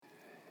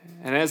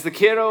And as the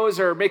kiddos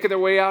are making their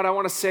way out, I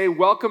want to say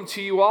welcome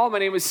to you all. My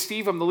name is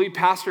Steve. I'm the lead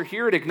pastor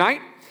here at Ignite.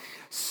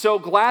 So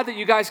glad that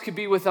you guys could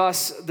be with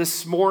us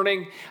this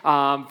morning.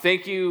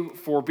 Thank you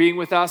for being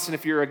with us. And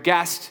if you're a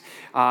guest,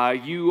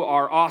 you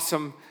are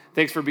awesome.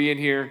 Thanks for being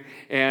here.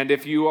 And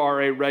if you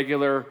are a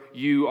regular,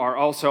 you are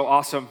also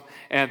awesome.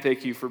 And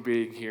thank you for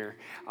being here.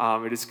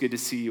 It is good to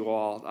see you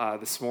all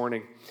this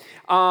morning.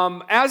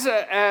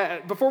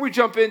 Before we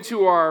jump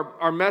into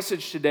our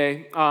message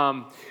today,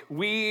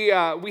 we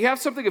have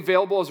something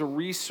available as a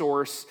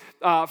resource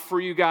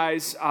for you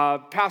guys.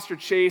 Pastor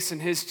Chase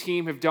and his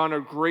team have done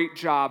a great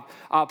job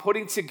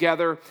putting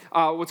together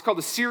what's called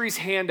the series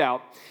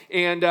handout.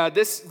 And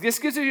this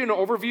gives you an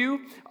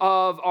overview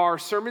of our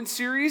sermon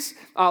series,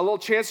 a little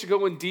chance to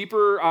go in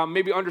deeper,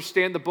 maybe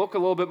understand the book a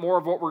little bit more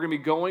of what we're going to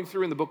be going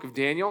through in the book of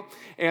Daniel.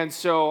 And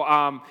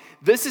so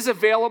this is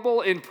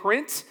available in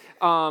print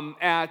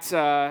at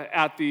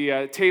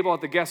the table,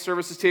 at the guest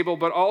services table,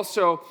 but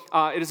also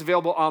it is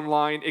available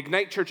online,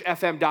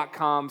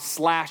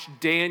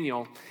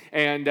 ignitechurchfm.com/Daniel.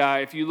 And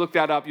if you look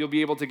that up, you'll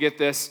be able to get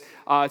this.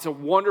 It's a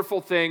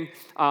wonderful thing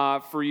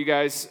for you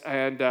guys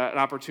and an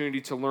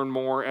opportunity to learn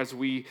more as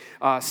we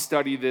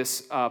study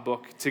this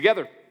book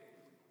together.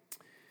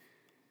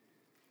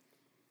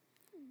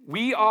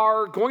 We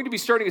are going to be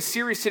starting a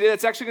series today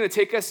that's actually going to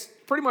take us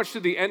pretty much to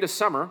the end of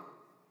summer.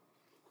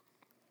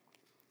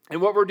 And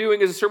what we're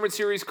doing is a sermon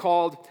series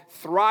called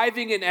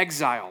Thriving in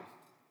Exile.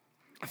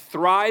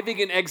 Thriving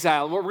in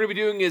Exile. And what we're going to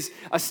be doing is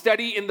a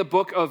study in the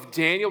book of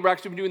Daniel. We're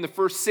actually doing the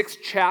first 6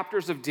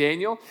 chapters of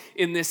Daniel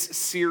in this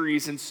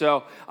series. And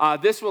so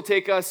this will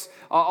take us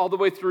all the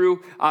way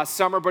through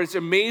summer, but it's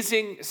an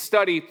amazing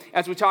study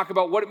as we talk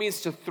about what it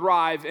means to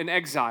thrive in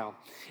exile.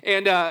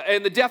 And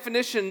the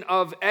definition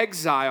of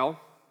exile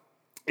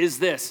is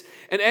this.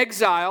 An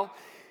exile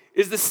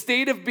is the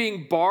state of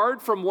being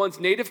barred from one's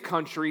native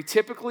country,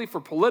 typically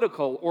for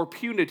political or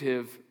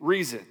punitive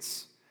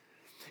reasons.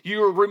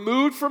 You are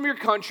removed from your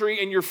country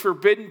and you're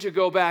forbidden to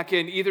go back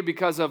in, either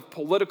because of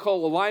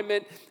political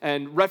alignment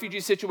and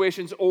refugee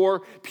situations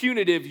or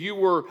punitive. You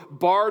were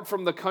barred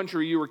from the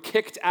country. You were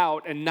kicked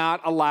out and not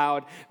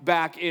allowed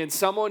back in.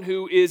 Someone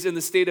who is in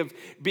the state of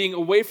being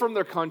away from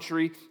their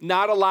country,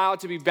 not allowed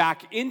to be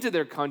back into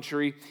their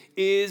country,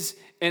 is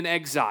an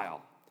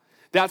exile.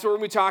 That's what we're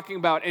going to be talking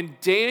about. And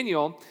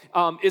Daniel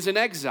is an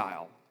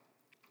exile.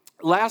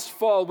 Last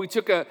fall, we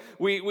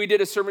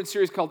did a sermon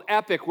series called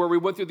Epic, where we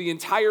went through the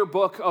entire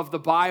book of the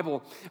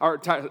Bible, or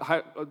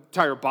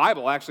entire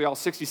Bible, actually, all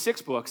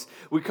 66 books.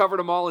 We covered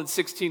them all in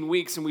 16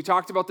 weeks, and we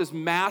talked about this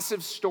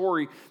massive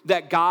story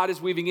that God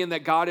is weaving in,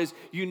 that God is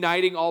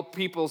uniting all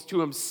peoples to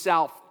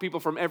himself, people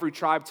from every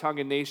tribe, tongue,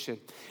 and nation.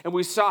 And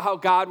we saw how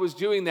God was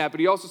doing that, but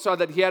he also saw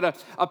that he had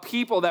a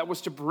people that was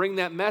to bring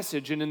that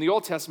message. And in the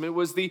Old Testament, it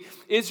was the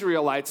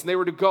Israelites, and they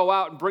were to go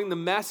out and bring the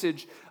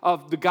message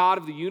of the God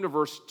of the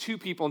universe to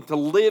people and to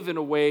live in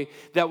a way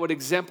that would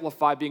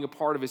exemplify being a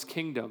part of his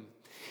kingdom.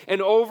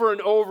 And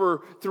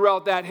over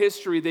throughout that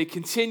history, they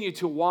continue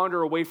to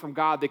wander away from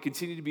God. They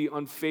continue to be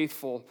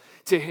unfaithful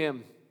to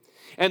him.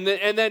 And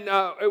then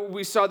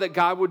we saw that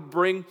God would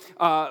bring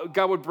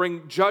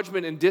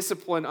judgment and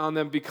discipline on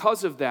them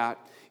because of that.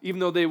 Even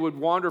though they would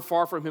wander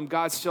far from him,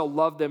 God still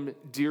loved them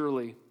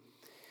dearly.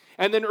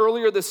 And then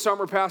earlier this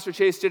summer, Pastor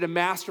Chase did a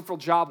masterful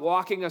job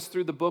walking us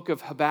through the book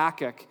of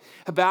Habakkuk.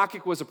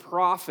 Habakkuk was a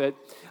prophet,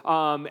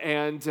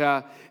 and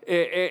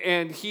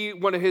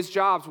one of his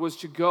jobs was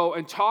to go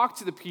and talk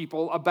to the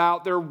people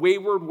about their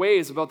wayward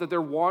ways, about that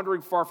they're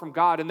wandering far from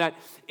God, and that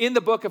in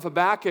the book of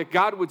Habakkuk,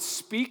 God would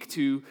speak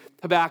to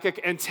Habakkuk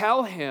and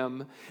tell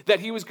him that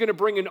he was going to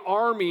bring an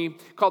army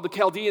called the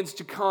Chaldeans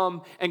to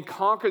come and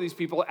conquer these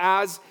people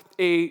as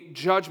a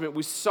judgment.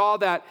 We saw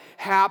that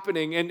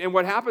happening. And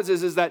what happens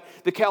is that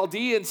the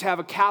Chaldeans have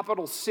a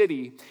capital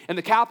city, and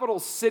the capital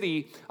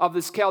city of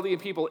this Chaldean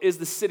people is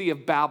the city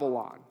of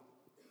Babylon.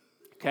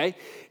 Okay?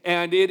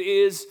 And it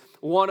is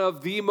one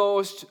of the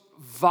most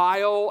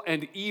vile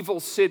and evil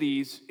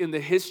cities in the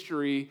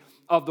history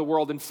of the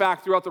world. In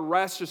fact, throughout the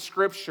rest of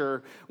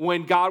Scripture,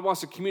 when God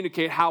wants to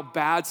communicate how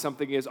bad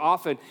something is,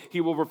 often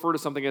he will refer to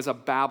something as a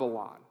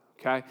Babylon.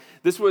 Okay?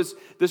 This was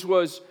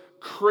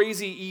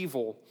crazy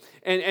evil.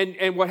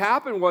 And what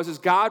happened was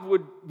God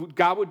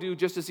would do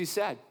just as he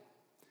said.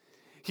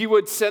 He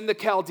would send the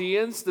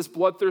Chaldeans, this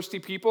bloodthirsty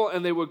people,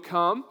 and they would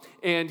come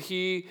and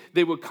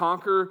they would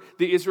conquer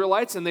the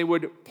Israelites and they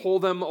would pull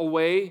them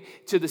away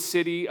to the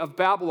city of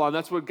Babylon.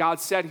 That's what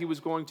God said he was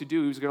going to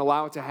do. He was going to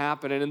allow it to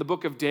happen. And in the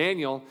book of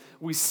Daniel,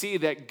 we see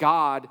that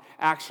God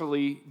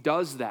actually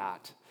does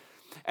that.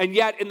 And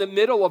yet, in the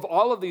middle of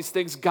all of these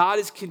things, God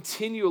is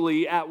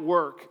continually at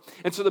work.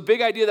 And so the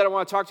big idea that I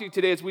want to talk to you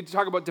today is we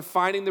talk about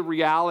defining the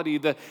reality,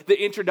 the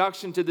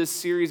introduction to this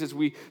series as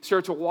we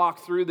start to walk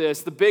through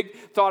this. The big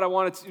thought I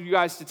wanted you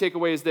guys to take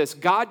away is this: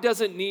 God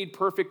doesn't need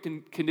perfect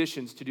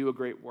conditions to do a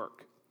great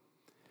work.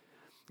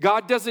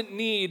 God doesn't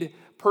need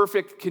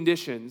perfect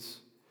conditions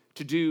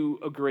to do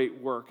a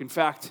great work. In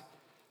fact,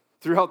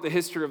 throughout the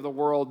history of the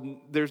world,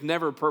 there's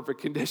never perfect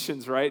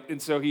conditions, right?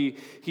 And so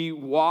he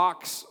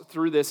walks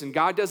through this, and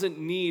God doesn't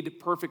need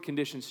perfect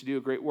conditions to do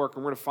a great work.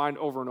 And we're going to find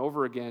over and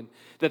over again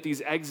that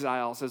these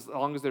exiles, as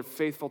long as they're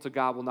faithful to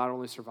God, will not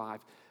only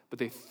survive, but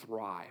they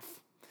thrive.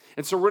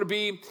 And so we're going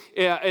to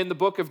be in the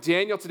book of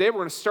Daniel today. We're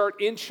going to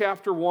start in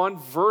chapter 1,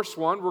 verse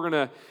 1. We're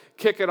going to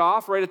kick it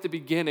off right at the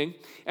beginning.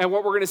 And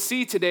what we're going to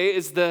see today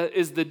is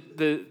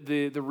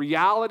the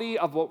reality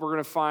of what we're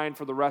going to find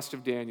for the rest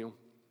of Daniel.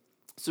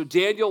 So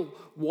Daniel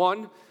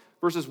 1,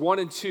 verses 1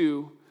 and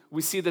 2,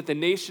 we see that the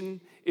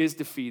nation is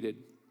defeated.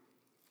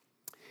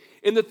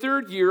 In the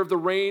 3rd year of the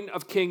reign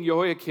of King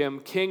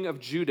Jehoiakim, king of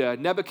Judah,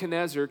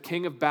 Nebuchadnezzar,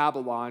 king of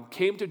Babylon,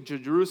 came to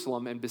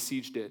Jerusalem and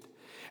besieged it.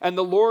 And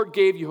the Lord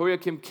gave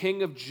Jehoiakim,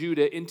 king of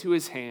Judah, into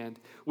his hand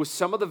with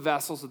some of the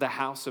vessels of the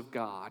house of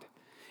God.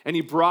 And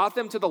he brought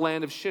them to the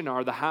land of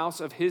Shinar, the house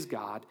of his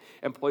God,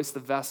 and placed the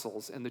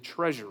vessels in the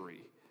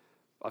treasury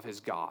of his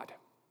God.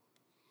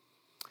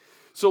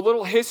 So a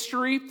little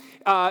history.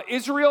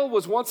 Israel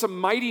was once a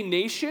mighty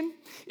nation.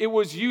 It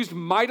was used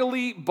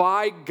mightily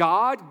by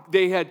God.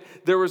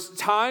 There was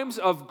times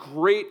of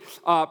great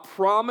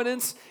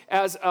prominence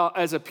as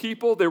a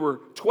people. There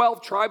were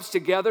 12 tribes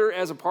together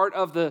as a part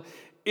of the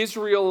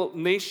Israel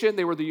nation.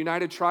 They were the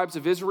United Tribes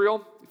of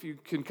Israel, if you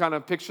can kind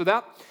of picture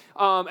that.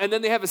 And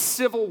then they have a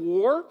civil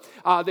war.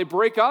 They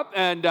break up,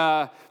 and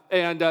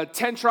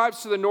 10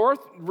 tribes to the north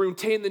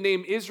retain the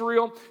name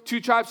Israel. 2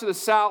 tribes to the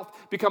south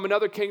become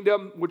another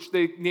kingdom, which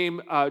they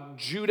name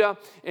Judah.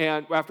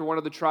 And after one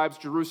of the tribes,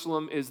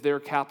 Jerusalem is their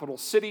capital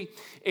city.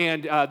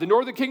 And the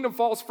northern kingdom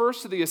falls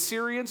first to the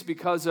Assyrians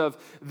because of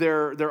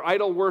their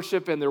idol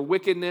worship and their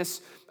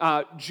wickedness.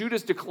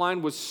 Judah's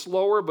decline was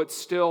slower, but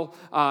still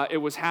it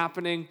was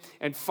happening.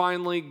 And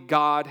finally,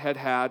 God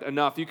had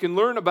enough. You can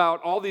learn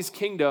about all these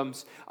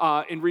kingdoms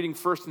in reading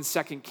 1st and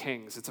 2nd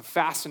Kings. It's a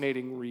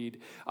fascinating read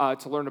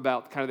to learn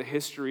about kind of the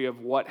history of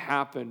what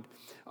happened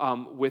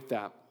with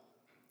that.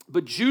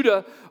 But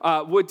Judah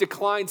would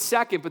decline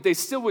second, but they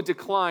still would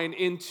decline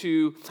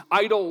into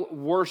idol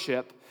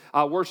worship,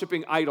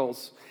 worshiping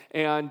idols.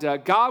 And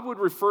God would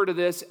refer to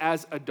this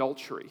as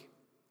adultery.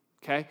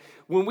 Okay?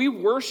 When we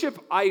worship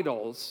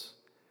idols,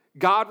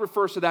 God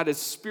refers to that as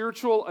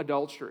spiritual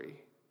adultery.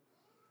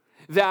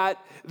 That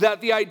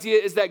the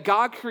idea is that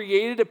God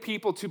created a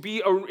people to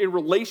be in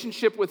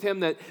relationship with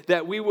him,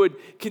 that we would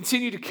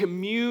continue to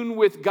commune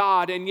with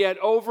God, and yet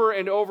over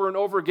and over and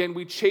over again,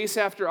 we chase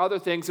after other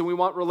things, and we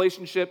want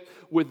relationship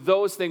with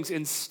those things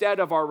instead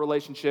of our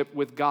relationship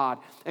with God.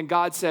 And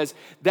God says,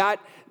 that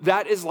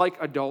is like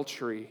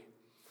adultery.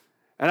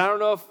 And I don't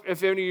know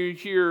if any of you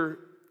here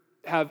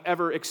have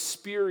ever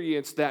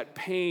experienced that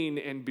pain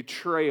and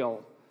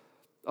betrayal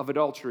of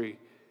adultery,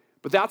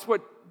 but that's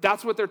what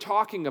they're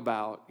talking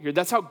about here.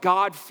 That's how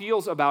God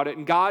feels about it.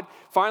 And God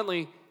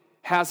finally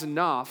has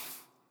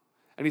enough.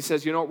 And he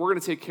says, you know what, we're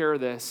going to take care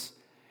of this.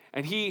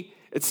 And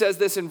it says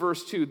this in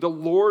verse 2, the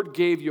Lord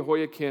gave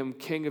Jehoiakim,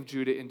 king of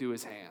Judah, into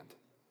his hand.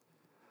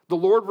 The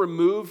Lord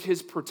removed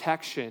his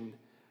protection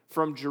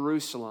from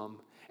Jerusalem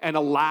and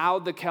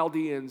allowed the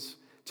Chaldeans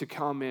to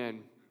come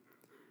in.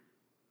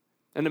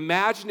 And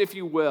imagine, if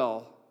you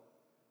will,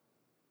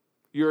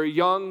 you're a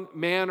young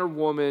man or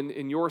woman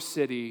in your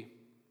city,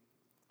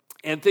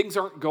 and things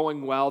aren't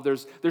going well.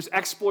 There's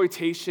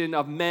exploitation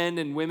of men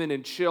and women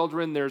and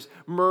children. There's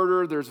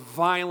murder. There's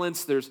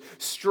violence. There's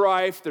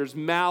strife. There's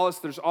malice.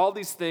 There's all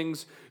these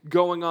things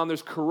going on.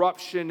 There's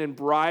corruption and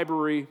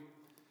bribery.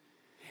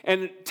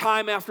 And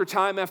time after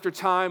time after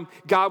time,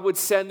 God would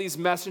send these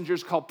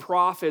messengers called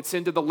prophets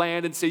into the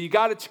land and say, you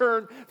got to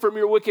turn from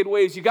your wicked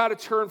ways. You got to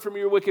turn from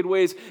your wicked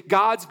ways.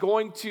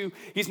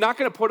 He's not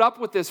going to put up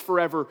with this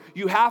forever.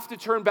 You have to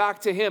turn back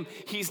to him.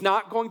 He's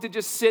not going to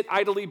just sit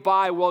idly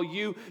by while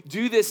you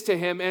do this to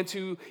him and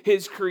to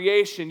his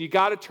creation. You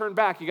got to turn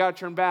back. You got to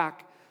turn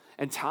back.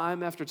 And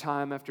time after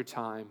time after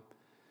time,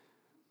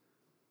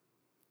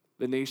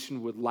 the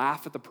nation would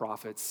laugh at the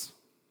prophets,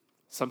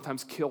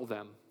 sometimes kill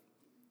them.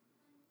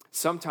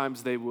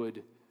 Sometimes they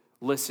would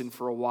listen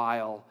for a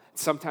while.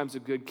 Sometimes a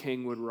good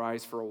king would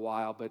rise for a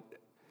while, but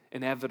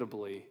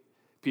inevitably,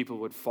 people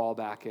would fall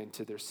back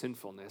into their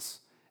sinfulness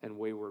and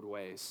wayward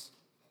ways.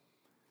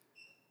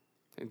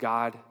 And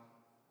God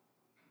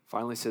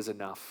finally says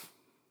enough.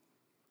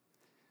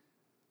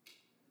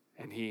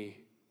 And he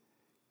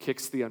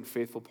kicks the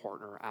unfaithful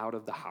partner out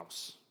of the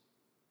house,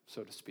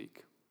 so to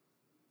speak.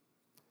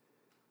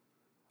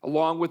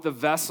 Along with the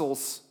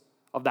vessels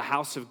of the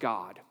house of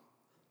God.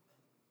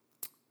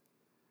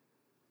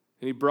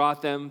 And he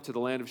brought them to the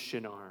land of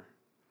Shinar,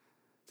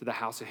 to the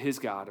house of his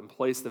God, and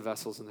placed the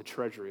vessels in the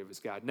treasury of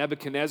his God.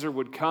 Nebuchadnezzar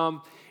would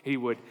come. He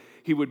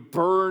would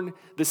burn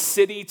the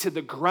city to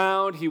the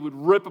ground. He would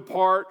rip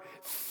apart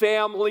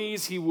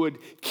families. He would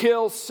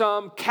kill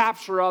some,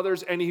 capture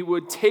others, and he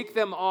would take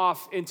them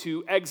off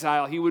into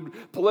exile. He would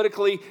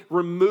politically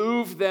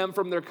remove them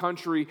from their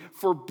country,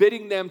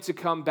 forbidding them to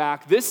come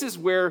back. This is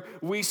where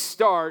we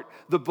start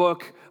the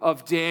book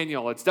of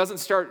Daniel. It doesn't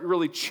start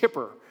really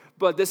chipper.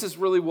 but this is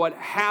really what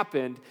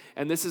happened,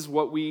 and this is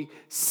what we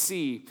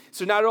see.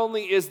 So not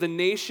only is the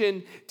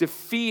nation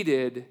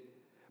defeated,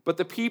 but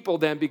the people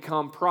then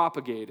become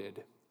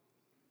propagated.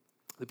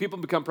 The people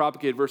become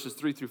propagated, verses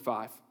 3 through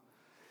 5.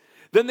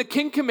 Then the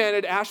king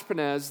commanded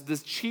Ashpenaz, the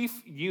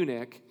chief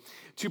eunuch,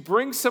 to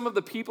bring some of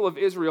the people of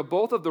Israel,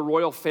 both of the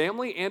royal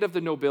family and of the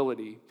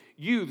nobility,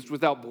 youths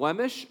without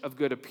blemish, of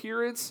good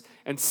appearance,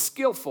 and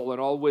skillful in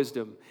all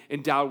wisdom,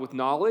 endowed with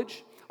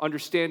knowledge,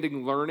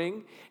 understanding,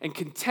 learning, and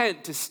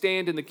competent to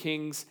stand in the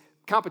king's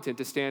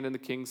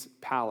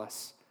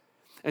palace,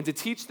 and to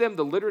teach them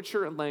the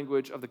literature and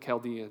language of the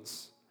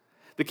Chaldeans.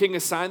 The king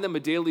assigned them a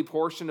daily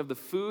portion of the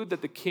food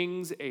that the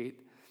kings ate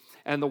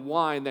and the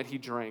wine that he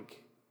drank.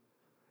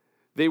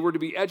 They were to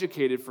be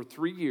educated for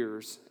 3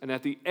 years, and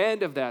at the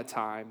end of that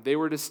time, they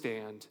were to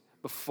stand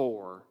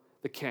before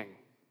the king.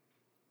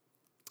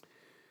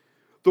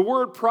 The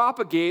word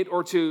propagate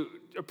or to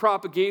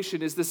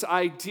propagation is this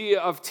idea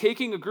of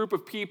taking a group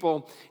of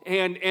people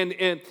and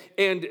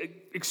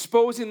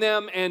exposing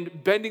them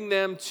and bending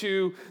them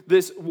to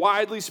this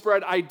widely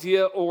spread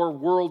idea or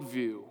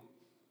worldview.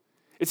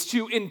 It's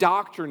to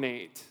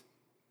indoctrinate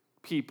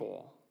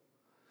people.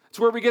 It's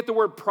where we get the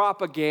word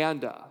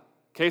propaganda.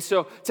 Okay,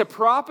 so to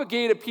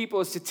propagate a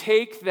people is to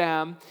take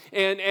them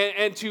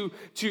and to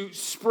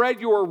spread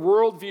your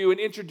worldview and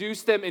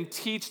introduce them and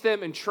teach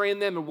them and train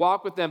them and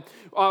walk with them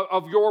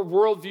of your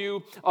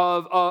worldview,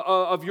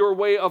 of your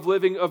way of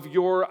living, of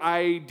your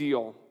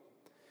ideal.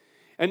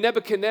 And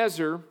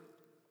Nebuchadnezzar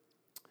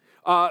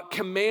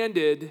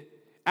commanded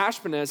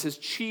Ashpenaz, his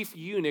chief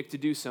eunuch, to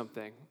do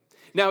something.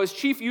 Now, his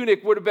chief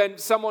eunuch would have been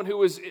someone who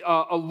was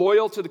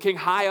loyal to the king,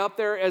 high up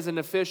there as an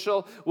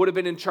official, would have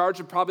been in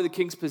charge of probably the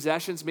king's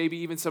possessions, maybe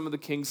even some of the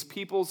king's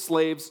people,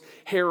 slaves,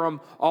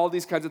 harem, all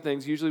these kinds of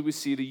things. Usually we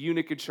see the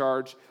eunuch in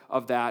charge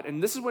of that.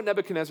 And this is what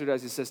Nebuchadnezzar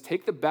does. He says,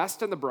 take the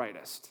best and the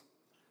brightest.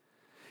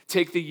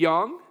 Take the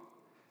young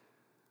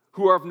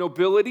who are of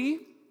nobility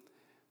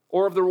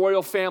or of the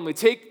royal family.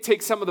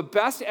 Take some of the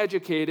best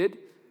educated.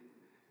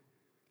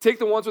 Take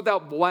the ones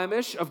without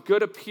blemish, of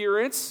good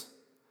appearance.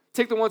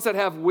 Take the ones that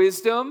have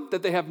wisdom,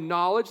 that they have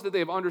knowledge, that they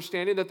have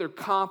understanding, that they're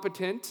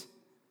competent.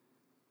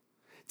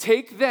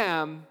 Take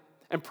them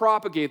and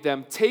propagate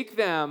them. Take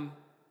them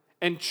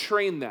and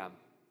train them.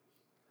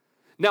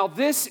 Now,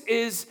 this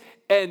is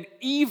an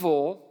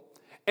evil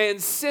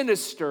and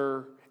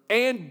sinister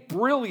and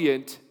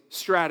brilliant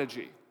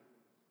strategy.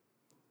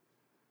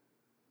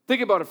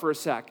 Think about it for a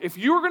sec. If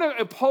you were going to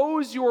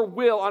impose your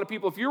will on a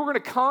people, if you were going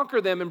to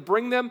conquer them and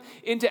bring them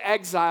into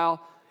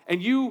exile,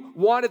 and you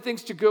wanted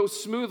things to go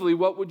smoothly,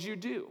 what would you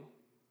do?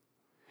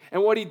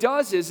 And what he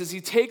does is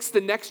he takes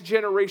the next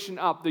generation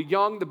up, the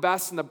young, the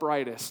best, and the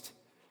brightest,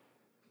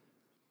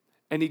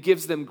 and he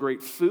gives them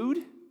great food,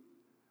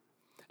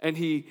 and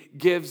he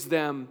gives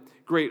them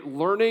great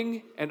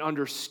learning and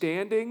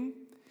understanding.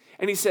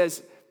 And he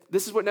says,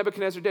 this is what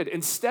Nebuchadnezzar did.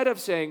 Instead of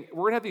saying,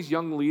 we're going to have these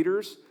young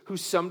leaders who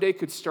someday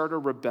could start a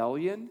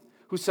rebellion,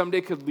 who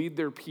someday could lead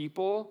their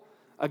people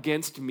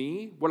against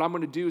me, what I'm going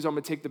to do is I'm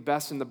going to take the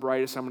best and the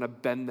brightest, I'm going to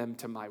bend them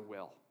to my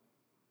will.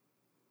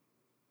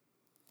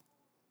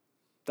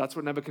 That's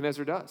what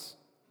Nebuchadnezzar does.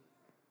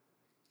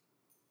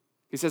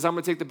 He says, I'm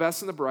going to take the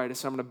best and the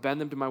brightest, I'm going to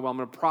bend them to my will, I'm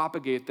going to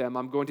propagate them,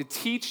 I'm going to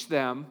teach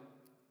them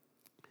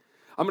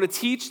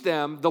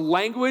the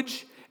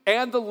language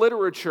and the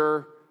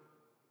literature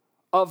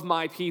of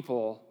my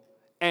people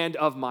and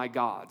of my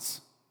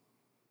gods.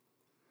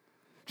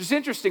 Just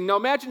interesting. Now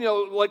imagine,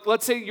 like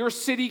let's say your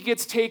city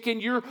gets taken,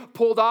 you're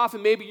pulled off,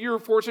 and maybe you're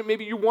fortunate,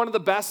 maybe you're one of the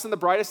best and the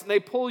brightest, and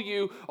they pull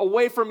you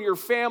away from your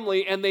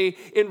family and they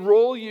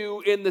enroll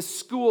you in the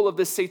school of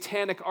the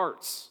satanic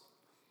arts.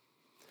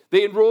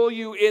 They enroll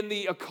you in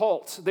the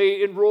occult.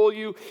 They enroll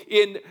you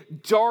in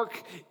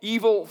dark,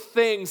 evil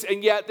things.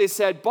 And yet they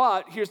said,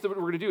 but here's what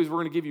we're going to do is we're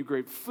going to give you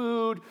great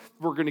food.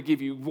 We're going to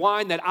give you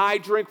wine that I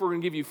drink. We're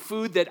going to give you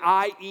food that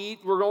I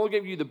eat. We're going to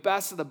give you the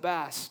best of the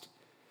best.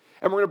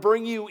 And we're going to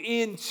bring you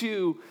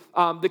into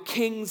the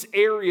king's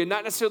area,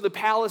 not necessarily the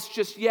palace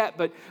just yet,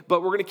 but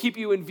we're going to keep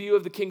you in view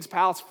of the king's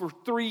palace. For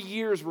 3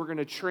 years, we're going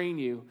to train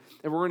you,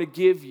 and we're going to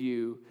give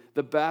you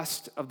the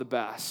best of the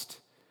best.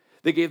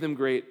 They gave them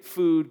great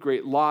food,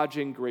 great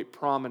lodging, great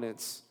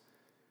prominence,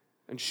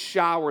 and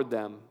showered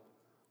them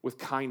with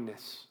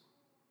kindness.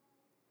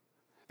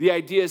 The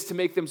idea is to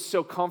make them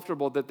so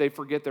comfortable that they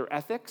forget their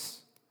ethics,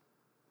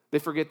 they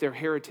forget their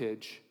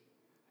heritage,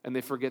 and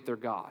they forget their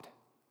God.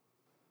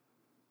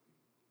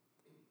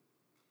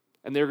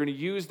 And they're going to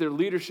use their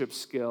leadership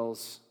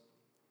skills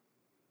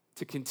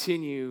to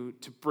continue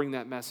to bring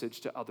that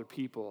message to other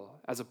people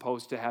as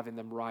opposed to having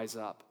them rise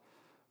up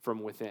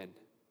from within.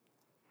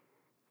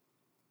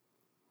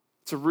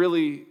 It's a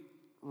really,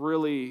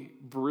 really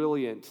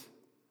brilliant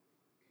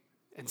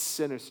and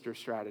sinister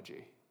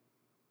strategy.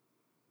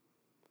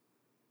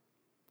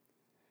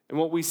 And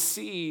what we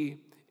see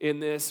in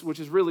this, which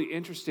is really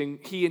interesting,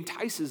 he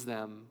entices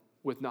them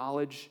with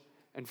knowledge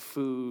and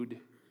food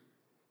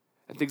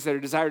and things that are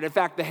desired. In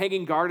fact, the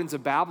Hanging Gardens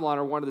of Babylon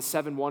are one of the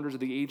 7 wonders of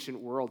the ancient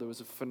world. It was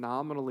a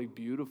phenomenally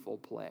beautiful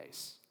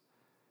place.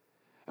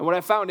 And what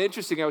I found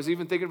interesting, I was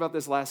even thinking about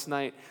this last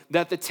night,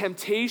 that the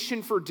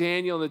temptation for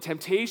Daniel and the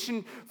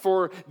temptation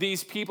for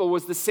these people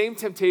was the same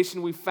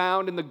temptation we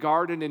found in the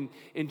garden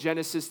in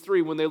Genesis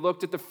 3 when they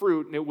looked at the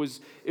fruit and it was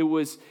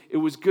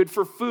good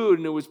for food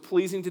and it was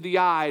pleasing to the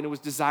eye and it was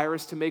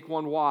desirous to make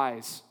one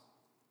wise.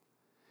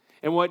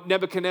 And what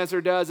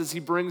Nebuchadnezzar does is he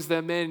brings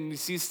them in and he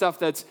sees stuff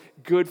that's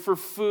good for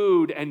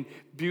food and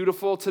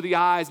beautiful to the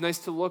eyes, nice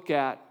to look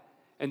at,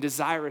 and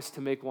desirous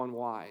to make one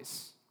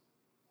wise.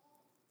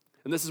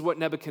 And this is what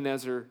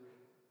Nebuchadnezzar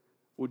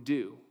would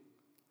do.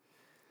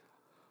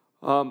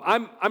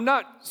 I'm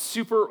not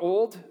super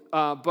old,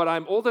 but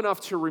I'm old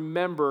enough to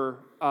remember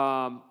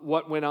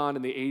what went on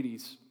in the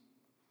 80s.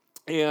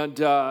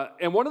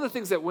 And one of the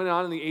things that went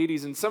on in the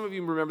 80s, and some of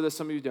you remember this,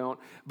 some of you don't,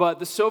 but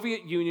the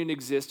Soviet Union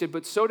existed,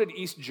 but so did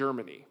East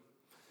Germany.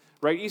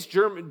 Right?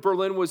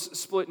 Berlin was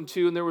split in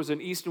two, and there was an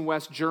East and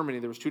West Germany.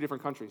 There was two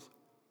different countries.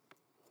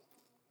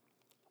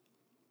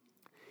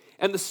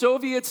 And the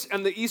Soviets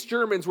and the East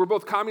Germans were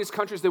both communist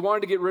countries. They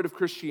wanted to get rid of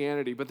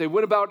Christianity, but they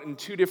went about it in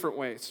two different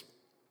ways.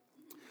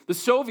 The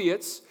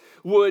Soviets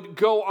would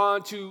go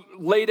on to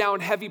lay down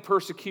heavy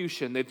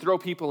persecution. They'd throw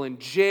people in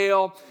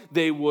jail.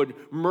 They would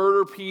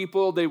murder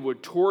people. They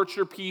would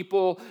torture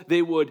people.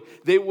 They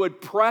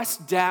would press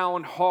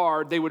down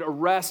hard. They would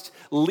arrest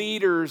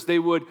leaders. They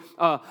would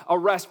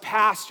arrest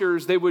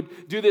pastors. They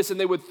would do this, and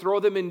they would throw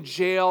them in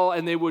jail,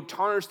 and they would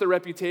tarnish their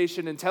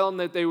reputation and tell them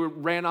that they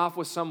ran off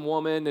with some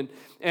woman,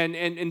 and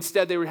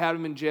instead they would have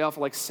them in jail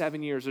for like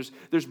 7 years.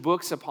 There's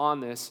books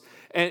upon this.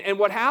 And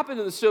what happened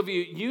in the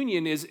Soviet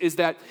Union is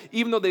that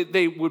even though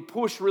they would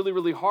push really,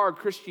 really hard,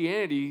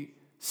 Christianity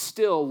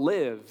still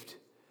lived.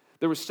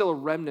 There was still a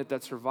remnant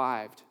that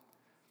survived.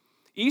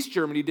 East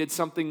Germany did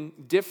something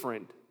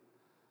different.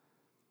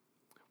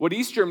 What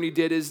East Germany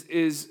did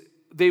is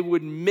they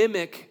would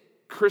mimic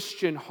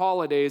Christian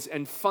holidays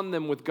and fund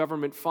them with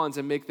government funds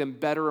and make them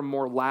better and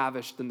more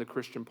lavish than the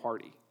Christian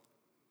party.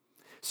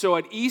 So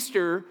at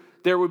Easter,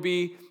 there would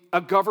be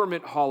a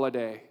government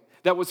holiday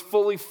that was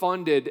fully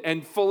funded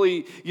and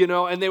fully,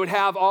 and they would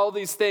have all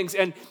these things.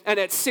 And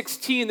at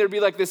 16, there'd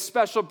be like this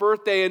special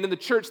birthday, and in the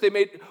church, they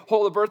made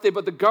hold a birthday,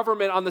 but the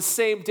government on the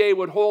same day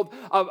would hold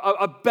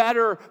a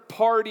better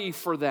party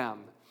for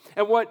them.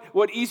 And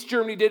what East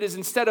Germany did is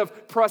instead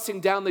of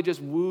pressing down, they just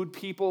wooed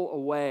people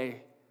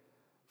away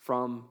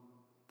from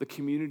the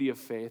community of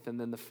faith and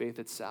then the faith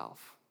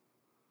itself.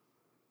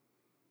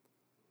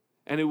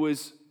 And it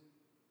was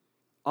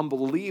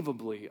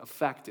unbelievably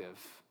effective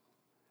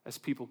as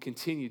people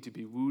continued to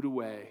be wooed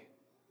away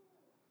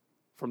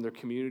from their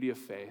community of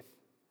faith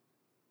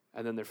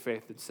and then their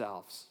faith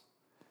themselves.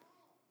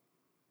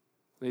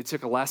 They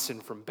took a lesson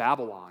from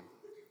Babylon,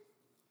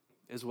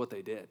 is what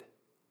they did.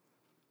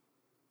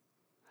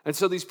 And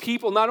so these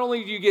people, not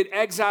only do you get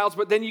exiles,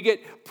 but then you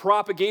get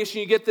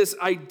propagation. You get this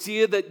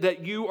idea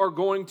that you are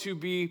going to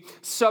be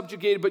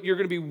subjugated, but you're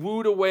going to be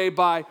wooed away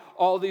by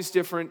all these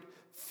different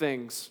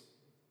things.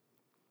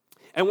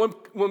 And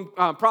when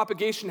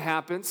propagation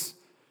happens,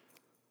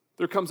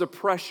 there comes a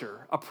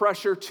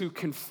pressure to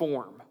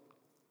conform.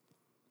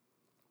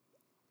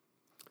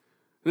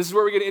 This is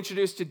where we get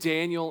introduced to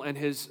Daniel and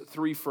his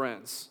three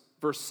friends.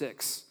 Verse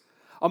 6.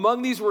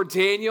 Among these were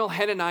Daniel,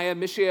 Hananiah,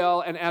 Mishael,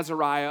 and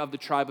Azariah of the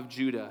tribe of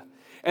Judah.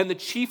 And the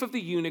chief of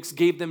the eunuchs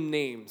gave them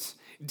names.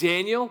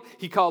 Daniel,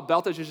 he called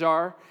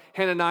Belteshazzar.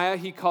 Hananiah,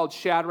 he called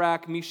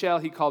Shadrach. Mishael,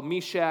 he called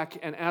Meshach.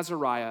 And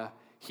Azariah,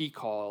 he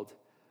called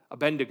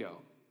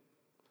Abednego.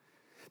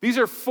 These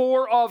are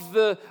four of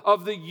the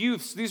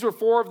youths. These were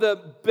four of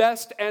the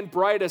best and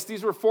brightest.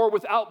 These were four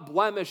without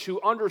blemish who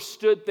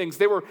understood things.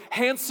 They were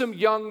handsome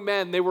young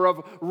men. They were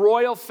of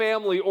royal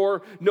family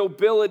or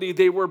nobility.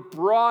 They were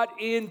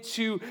brought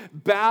into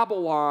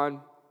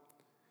Babylon.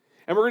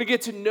 And we're going to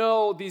get to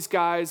know these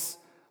guys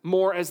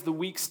more as the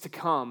weeks to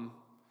come.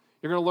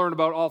 You're going to learn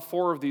about all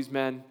four of these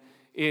men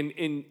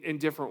in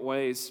different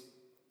ways.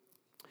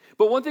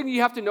 But one thing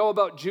you have to know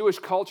about Jewish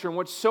culture and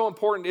what's so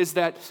important is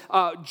that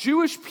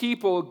Jewish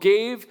people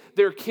gave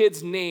their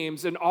kids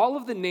names, and all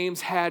of the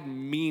names had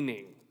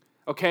meaning,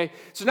 okay?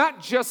 So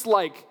not just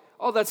like,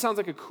 oh, that sounds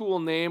like a cool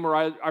name, or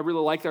I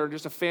really like that, or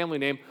just a family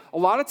name. A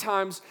lot of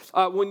times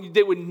when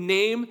they would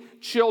name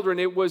children,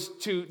 it was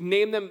to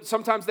name them.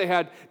 Sometimes they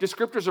had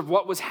descriptors of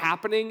what was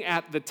happening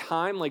at the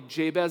time, like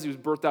Jabez, he was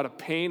birthed out of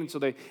pain, and so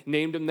they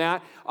named him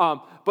that.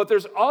 But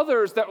there's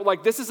others that were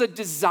like, this is a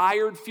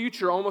desired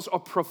future, almost a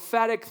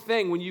prophetic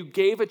thing when you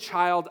gave a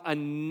child a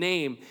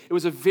name. It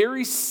was a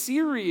very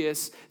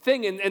serious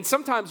thing. And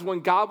sometimes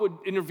when God would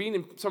intervene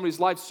in somebody's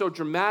life so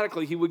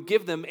dramatically, he would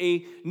give them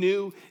a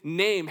new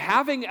name.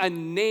 Having a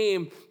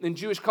name in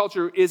Jewish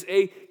culture is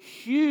a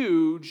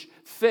huge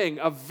thing,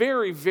 a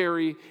very,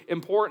 very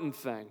important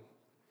thing.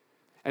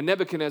 And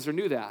Nebuchadnezzar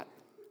knew that.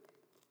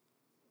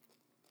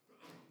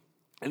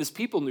 And his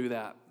people knew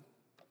that.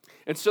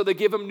 And so they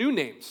gave him new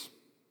names.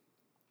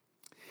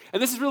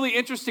 And this is really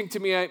interesting to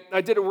me.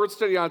 I did a word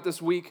study on it this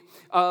week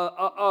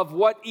of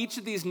what each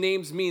of these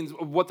names means,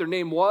 what their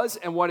name was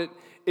and what it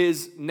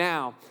is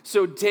now.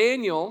 So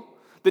Daniel,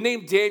 the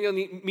name Daniel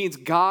means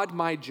God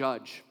my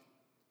judge.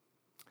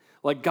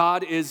 Like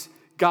God is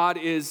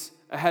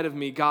ahead of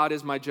me. God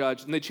is my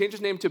judge. And they changed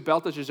his name to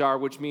Belteshazzar,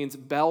 which means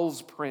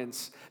Bel's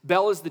prince.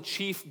 Bel is the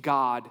chief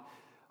god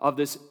of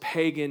this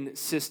pagan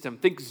system.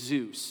 Think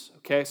Zeus,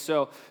 okay?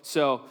 So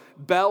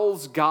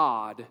Bel's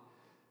god,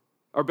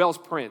 or Bel's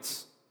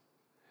prince,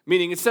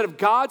 meaning instead of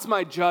God's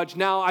my judge,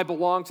 now I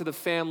belong to the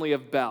family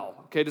of Bel.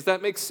 Okay, does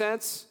that make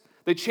sense?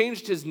 They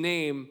changed his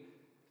name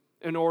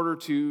in order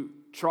to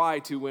try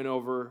to win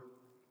over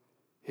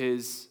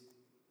his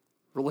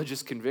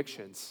religious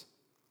convictions.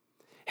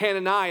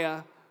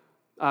 Hananiah,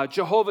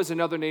 Jehovah is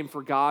another name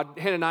for God.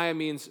 Hananiah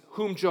means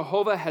whom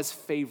Jehovah has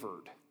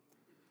favored.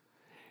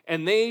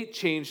 And they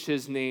changed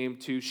his name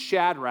to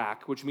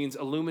Shadrach, which means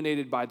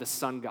illuminated by the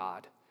sun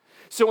god.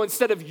 So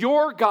instead of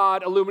your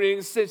God illuminating,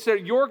 instead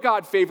of your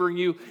God favoring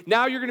you,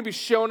 now you're going to be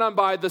shown on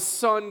by the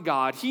sun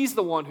god. He's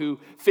the one who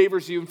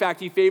favors you. In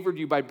fact, he favored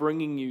you by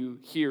bringing you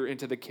here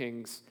into the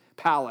king's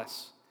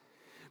palace.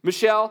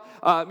 Mishael,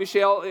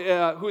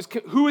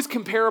 who is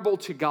comparable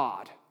to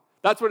God.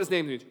 That's what his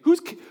name means.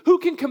 Who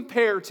can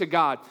compare to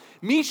God?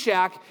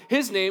 Meshach,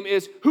 his name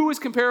is who is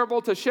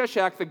comparable to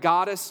Sheshach, the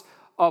goddess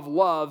of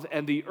love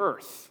and the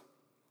earth.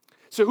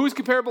 So who's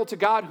comparable to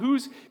God?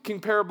 Who's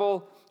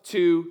comparable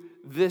to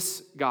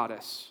this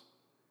goddess?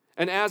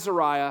 And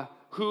Azariah,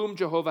 whom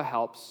Jehovah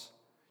helps,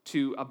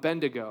 to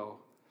Abednego,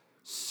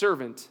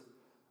 servant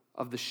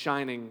of the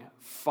shining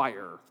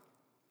fire.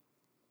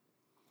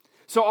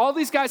 So all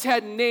these guys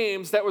had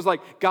names that was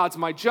like, God's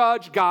my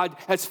judge, God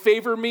has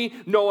favored me,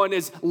 no one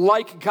is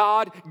like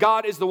God,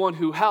 God is the one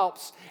who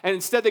helps. And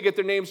instead they get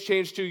their names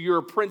changed to, you're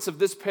a prince of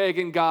this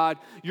pagan god,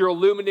 you're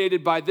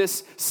illuminated by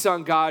this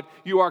sun god,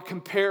 you are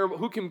comparable,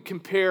 who can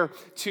compare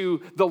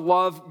to the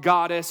love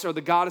goddess or the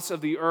goddess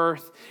of the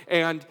earth,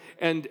 and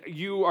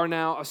you are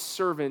now a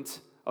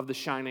servant of the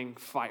shining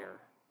fire,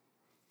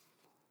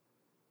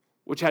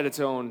 which had its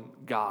own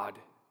god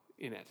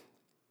in it.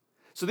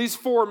 So these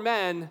four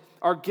men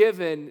are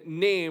given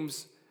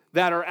names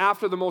that are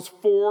after the most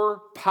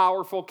four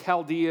powerful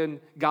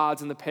Chaldean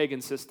gods in the pagan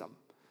system.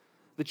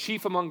 The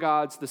chief among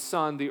gods, the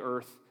sun, the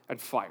earth, and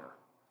fire.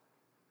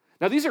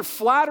 Now these are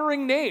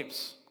flattering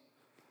names,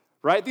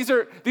 right? These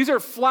are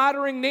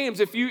flattering names.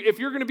 If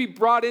you're going to be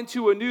brought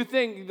into a new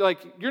thing, like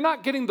you're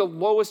not getting the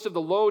lowest of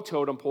the low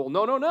totem pole.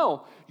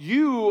 No.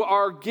 You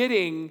are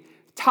getting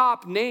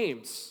top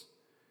names.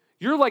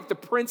 You're like the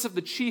prince of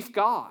the chief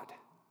god.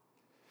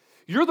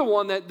 You're the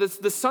one that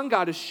the sun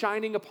god is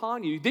shining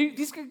upon you.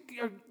 These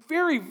are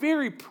very,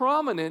 very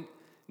prominent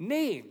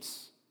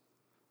names.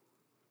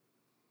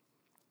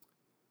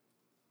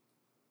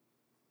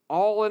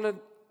 All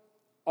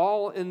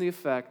in the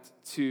effect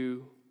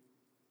to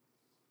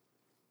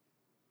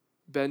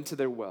bend to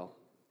their will.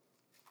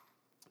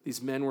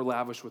 These men were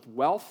lavish with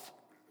wealth,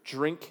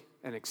 drink,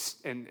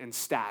 and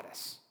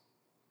status.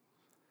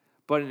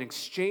 But in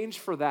exchange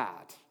for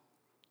that,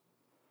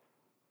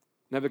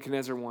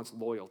 Nebuchadnezzar wants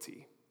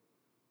loyalty.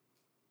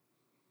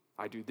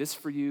 I do this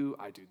for you,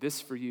 I do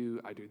this for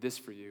you, I do this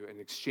for you. In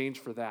exchange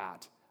for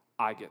that,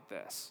 I get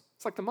this.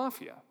 It's like the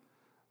mafia,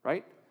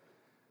 right?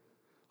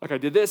 Like I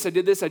did this, I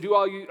do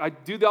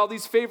all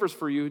these favors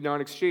for you. Now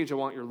in exchange, I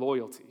want your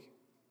loyalty.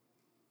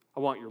 I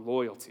want your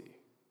loyalty.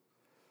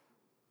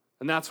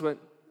 And that's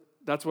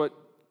what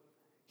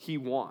he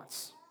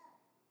wants.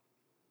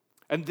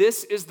 And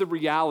this is the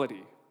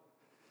reality.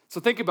 So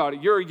think about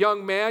it. You're a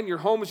young man. Your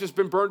home has just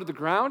been burned to the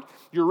ground.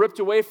 You're ripped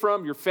away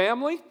from your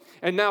family.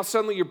 And now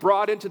suddenly you're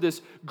brought into the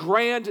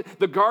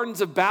gardens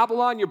of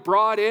Babylon. You're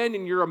brought in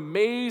and you're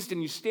amazed and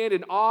you stand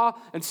in awe.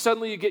 And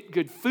suddenly you get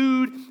good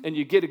food and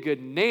you get a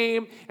good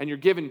name and you're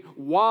given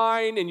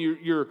wine and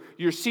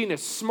you're seen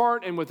as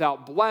smart and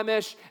without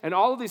blemish. And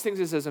all of these things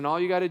it says, and all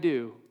you got to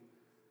do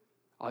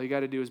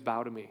is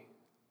bow to me.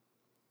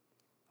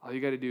 All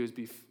you got to do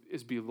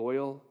is be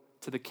loyal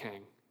to the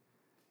king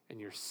and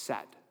you're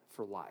set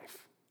for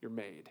life. You're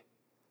made.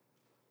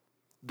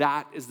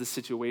 That is the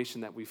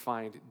situation that we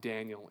find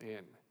Daniel in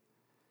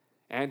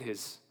and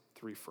his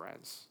three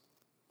friends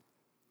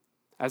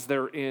as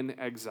they're in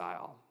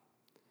exile.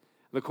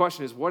 The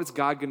question is, what is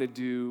God going to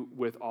do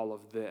with all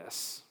of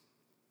this?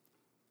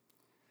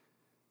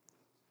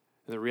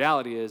 And the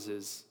reality is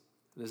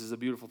this is a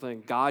beautiful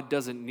thing. God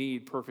doesn't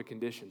need perfect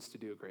conditions to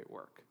do a great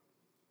work.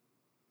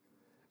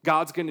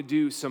 God's going to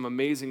do some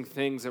amazing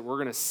things that we're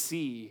going to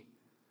see.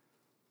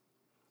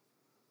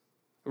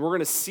 And we're going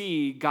to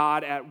see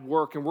God at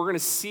work, and we're going to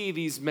see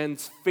these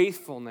men's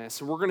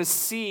faithfulness, and we're going to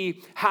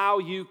see how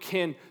you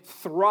can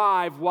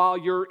thrive while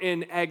you're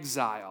in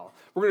exile.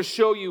 We're going to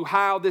show you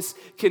how this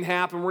can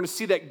happen. We're going to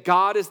see that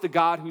God is the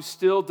God who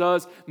still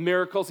does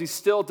miracles. He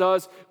still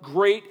does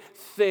great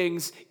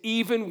things,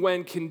 even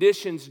when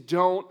conditions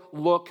don't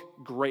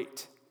look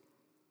great.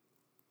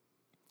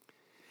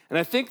 And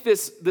I think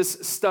this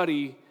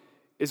study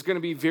is going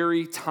to be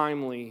very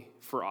timely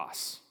for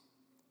us.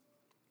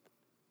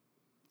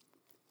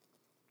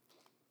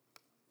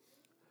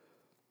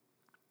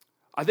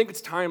 I think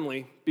it's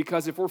timely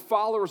because if we're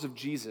followers of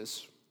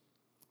Jesus,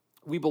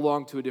 we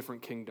belong to a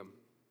different kingdom.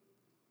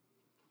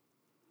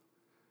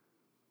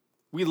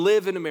 We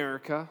live in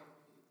America,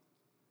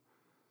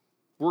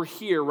 we're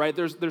here, right?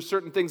 There's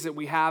certain things that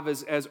we have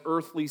as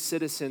earthly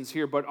citizens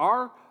here, but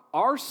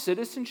our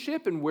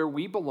citizenship and where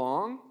we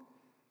belong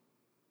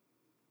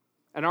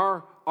and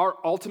our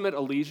ultimate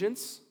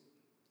allegiance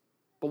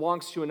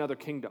belongs to another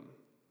kingdom.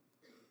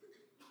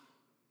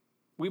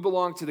 We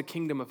belong to the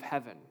kingdom of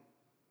heaven.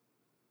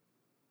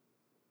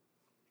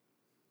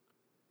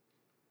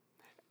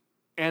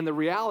 And the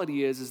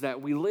reality is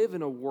that we live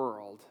in a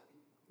world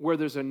where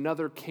there's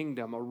another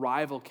kingdom, a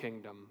rival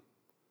kingdom,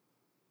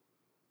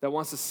 that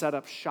wants to set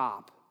up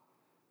shop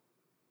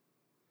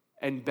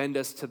and bend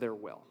us to their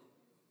will.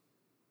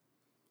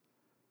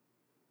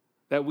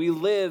 That we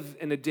live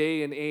in a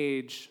day and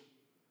age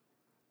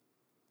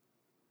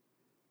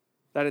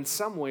that in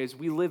some ways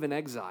we live in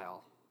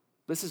exile.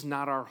 This is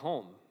not our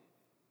home.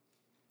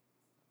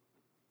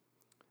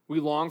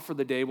 We long for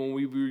the day when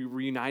we be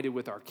reunited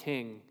with our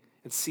King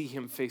and see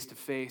him face to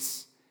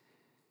face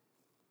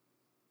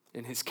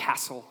in his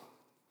castle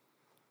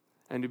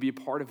and to be a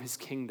part of his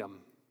kingdom.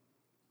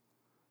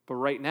 But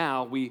right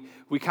now, we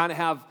kind of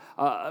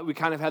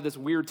have this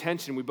weird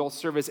tension. We both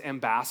serve as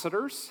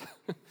ambassadors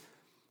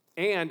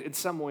and in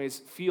some ways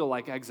feel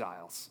like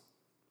exiles.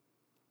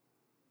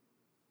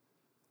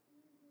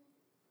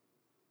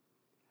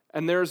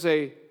 And there's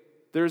a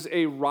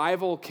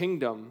rival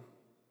kingdom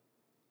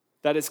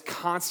that is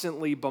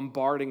constantly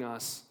bombarding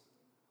us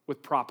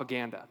with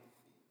propaganda.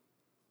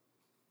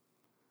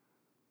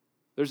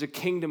 There's a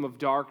kingdom of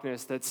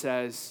darkness that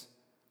says,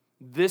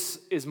 this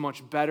is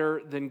much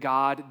better than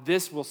God.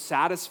 This will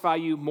satisfy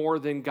you more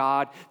than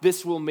God.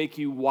 This will make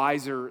you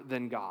wiser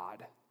than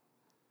God.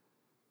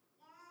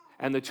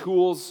 And the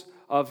tools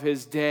of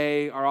his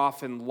day are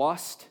often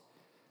lust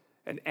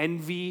and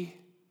envy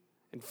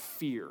and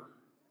fear.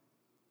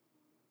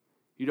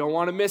 You don't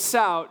want to miss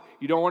out.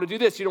 You don't want to do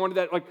this. You don't want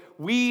to do that. Like,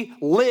 we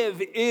live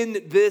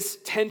in this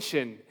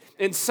tension.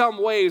 In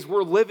some ways,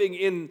 we're living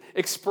in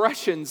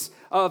expressions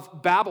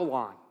of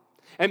Babylon.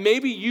 And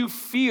maybe you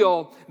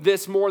feel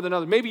this more than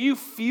others. Maybe you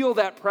feel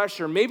that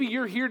pressure. Maybe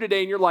you're here today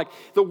and you're like,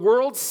 the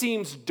world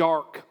seems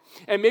dark.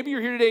 And maybe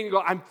you're here today and you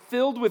go, I'm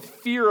filled with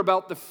fear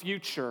about the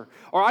future.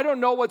 Or I don't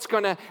know what's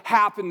going to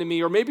happen to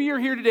me. Or maybe you're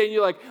here today and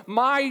you're like,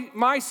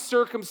 my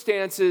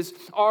circumstances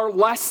are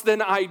less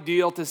than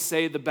ideal, to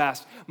say the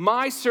best.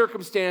 My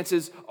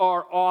circumstances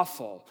are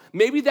awful.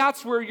 Maybe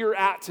that's where you're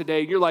at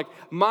today. You're like,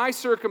 my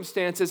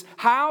circumstances,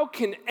 how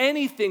can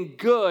anything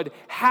good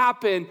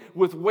happen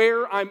with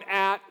where I'm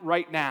at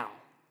right now?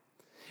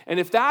 And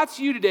if that's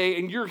you today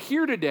and you're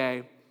here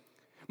today,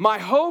 my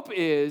hope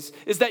is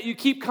that you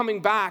keep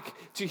coming back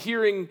to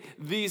hearing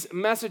these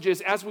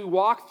messages as we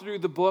walk through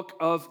the book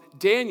of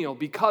Daniel,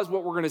 because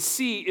what we're going to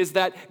see is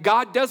that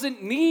God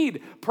doesn't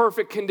need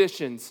perfect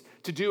conditions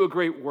to do a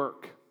great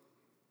work.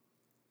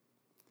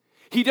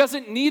 He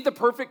doesn't need the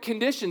perfect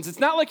conditions. It's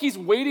not like he's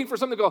waiting for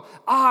something to go,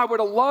 I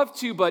would have loved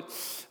to, but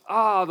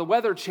the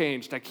weather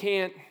changed. I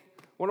can't.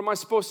 What am I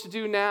supposed to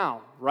do now,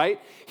 right?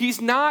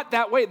 He's not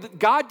that way.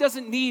 God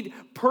doesn't need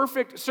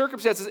perfect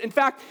circumstances. In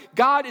fact,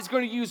 God is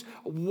going to use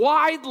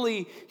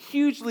widely,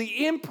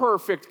 hugely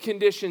imperfect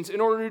conditions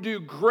in order to do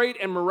great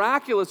and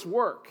miraculous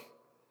work.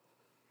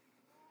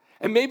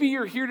 And maybe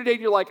you're here today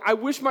and you're like, I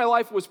wish my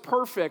life was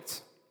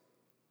perfect.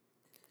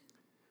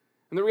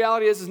 And the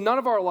reality is none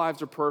of our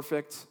lives are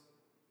perfect.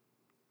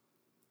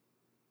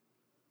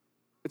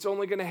 It's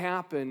only going to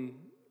happen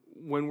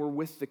when we're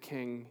with the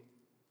King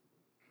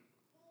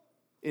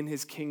in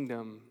his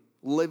kingdom,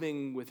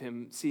 living with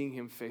him, seeing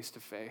him face to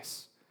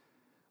face.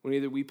 When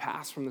either we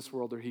pass from this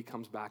world or he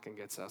comes back and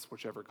gets us,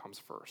 whichever comes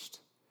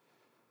first.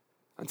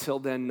 Until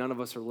then, none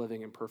of us are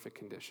living in perfect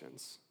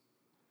conditions.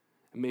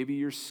 And maybe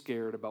you're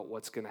scared about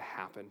what's going to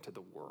happen to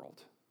the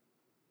world.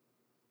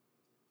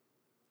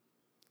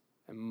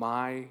 And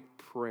my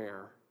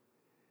prayer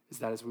is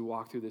that as we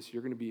walk through this,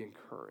 you're going to be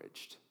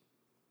encouraged.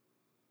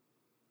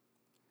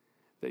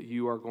 That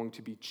you are going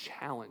to be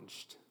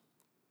challenged.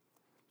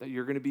 That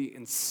you're going to be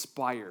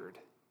inspired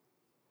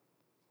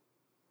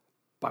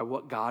by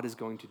what God is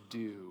going to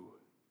do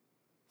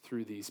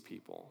through these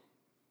people.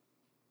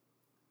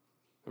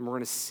 And we're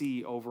going to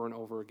see over and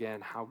over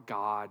again how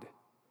God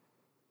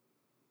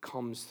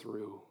comes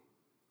through,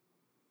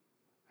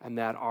 and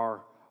that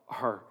our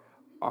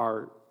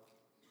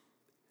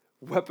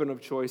weapon of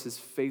choice is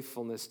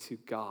faithfulness to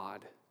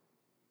God.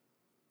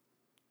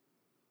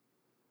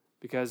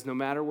 Because no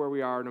matter where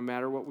we are, no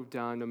matter what we've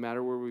done, no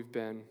matter where we've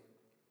been,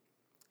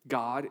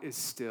 God is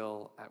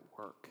still at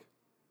work.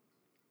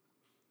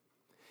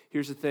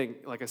 Here's the thing,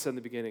 like I said in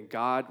the beginning,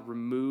 God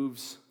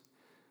removes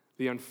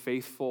the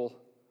unfaithful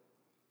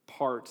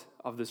part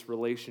of this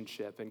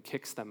relationship and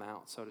kicks them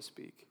out, so to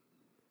speak.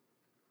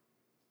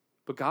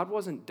 But God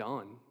wasn't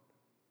done.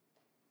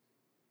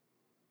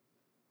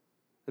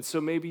 And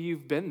so maybe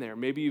you've been there.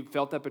 Maybe you've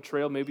felt that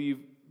betrayal. Maybe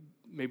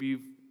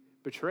you've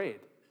betrayed.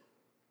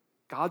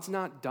 God's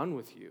not done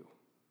with you.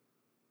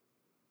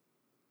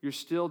 You're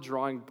still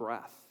drawing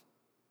breath.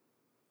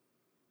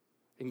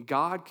 And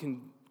God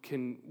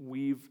can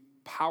weave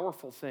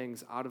powerful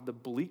things out of the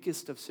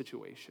bleakest of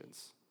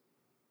situations.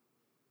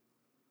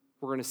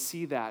 We're going to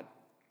see that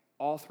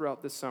all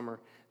throughout this summer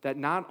that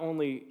not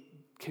only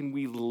can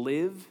we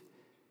live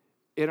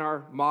in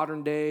our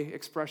modern day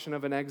expression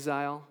of an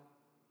exile,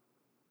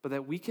 but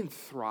that we can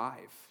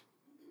thrive.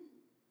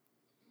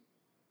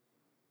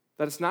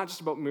 That it's not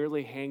just about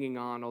merely hanging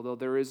on, although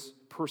there is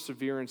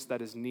perseverance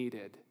that is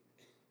needed.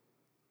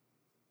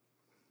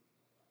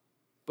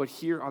 But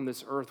here on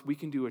this earth, we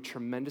can do a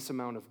tremendous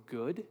amount of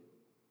good,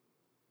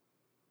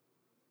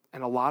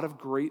 and a lot of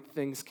great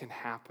things can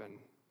happen,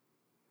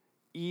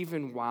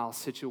 even while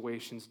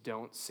situations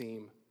don't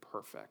seem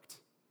perfect.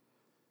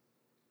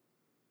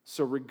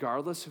 So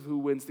regardless of who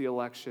wins the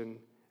election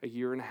a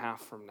year and a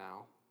half from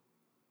now,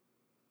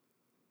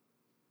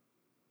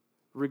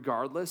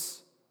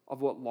 regardless of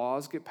what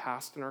laws get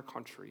passed in our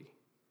country,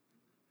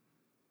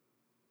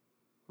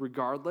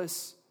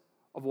 regardless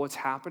of what's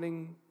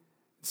happening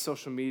in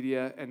social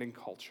media and in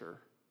culture,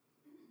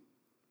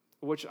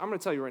 which I'm going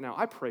to tell you right now,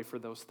 I pray for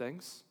those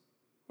things.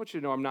 I want you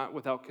to know I'm not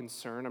without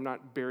concern. I'm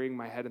not burying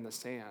my head in the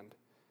sand.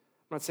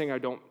 I'm not saying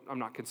I'm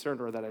not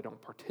concerned or that I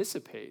don't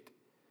participate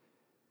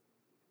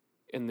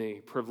in the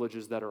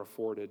privileges that are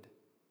afforded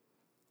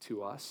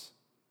to us.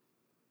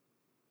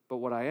 But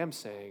what I am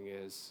saying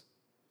is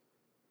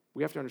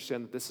we have to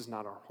understand that this is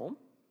not our home,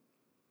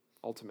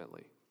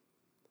 ultimately.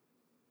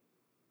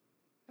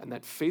 And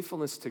that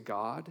faithfulness to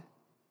God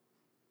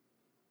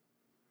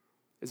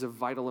is of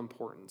vital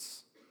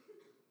importance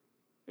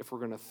if we're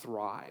going to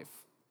thrive.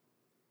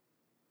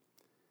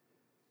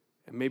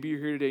 And maybe you're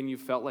here today and you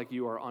felt like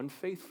you are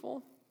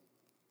unfaithful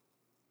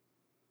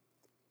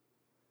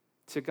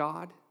to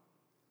God.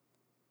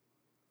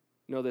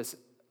 Know this,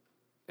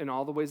 in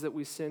all the ways that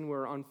we sin,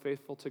 we're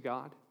unfaithful to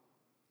God.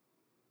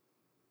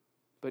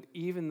 But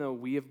even though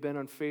we have been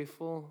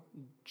unfaithful,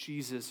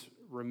 Jesus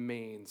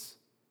remains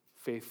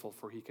faithful,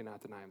 for he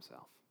cannot deny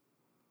himself.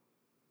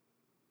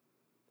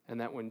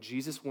 And that when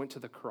Jesus went to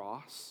the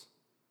cross,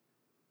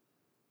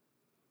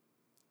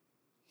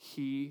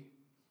 he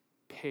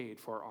paid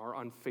for our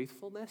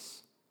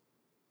unfaithfulness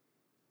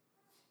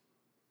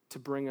to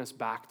bring us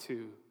back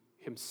to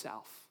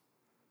himself.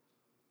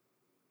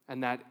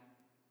 And that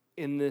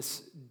in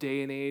this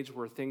day and age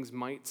where things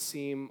might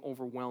seem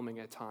overwhelming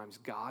at times,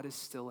 God is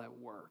still at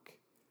work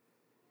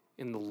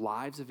in the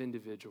lives of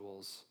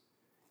individuals,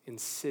 in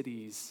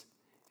cities,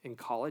 in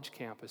college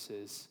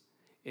campuses,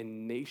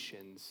 in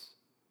nations.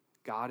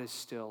 God is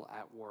still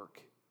at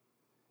work,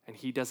 and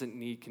he doesn't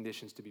need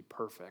conditions to be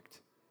perfect.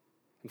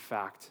 In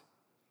fact,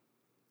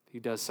 he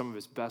does some of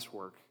his best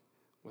work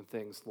when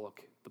things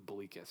look the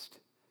bleakest.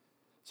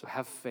 So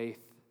have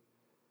faith,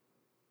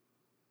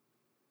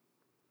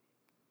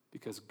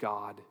 because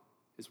God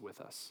is with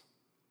us.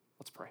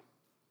 Let's pray.